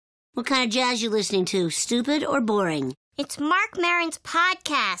What kind of jazz you listening to? Stupid or boring? It's Marc Maron's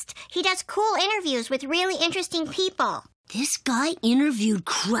podcast. He does cool interviews with really interesting people. This guy interviewed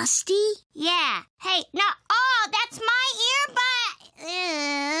Krusty? Yeah. Hey, no. Oh, that's my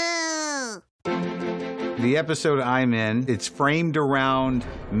earbud. Ew. The episode I'm in, it's framed around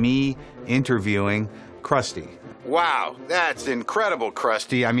me interviewing Krusty. Wow, that's incredible,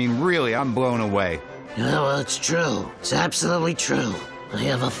 Krusty. I mean, really, I'm blown away. Yeah, well, it's true. It's absolutely true. I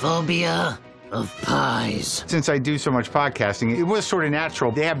have a phobia of pies. Since I do so much podcasting, it was sort of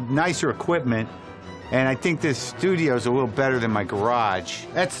natural. They have nicer equipment, and I think this studio is a little better than my garage.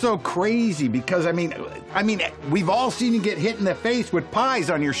 That's so crazy because, I mean, we've all seen you get hit in the face with pies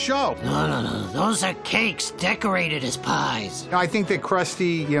on your show. No. Those are cakes decorated as pies. I think that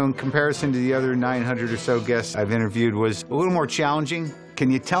Krusty, in comparison to the other 900 or so guests I've interviewed, was a little more challenging. Can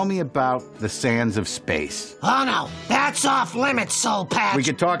you tell me about the sands of space? Oh, no. That's off limits, Soul Patch. We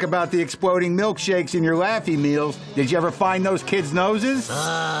could talk about the exploding milkshakes in your Laffy meals. Did you ever find those kids' noses?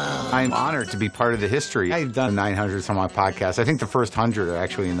 I'm honored to be part of the history. I've done 900 on my podcast. I think the first 100 are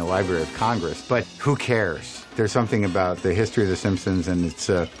actually in the Library of Congress. But who cares? There's something about the history of The Simpsons and its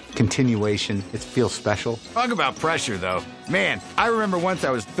continuation. It feels special. Talk about pressure, though. Man, I remember once I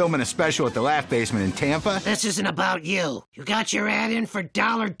was filming a special at the Laugh Basement in Tampa. This isn't about you. You got your ad in for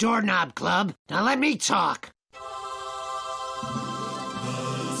Dollar Doorknob Club. Now let me talk.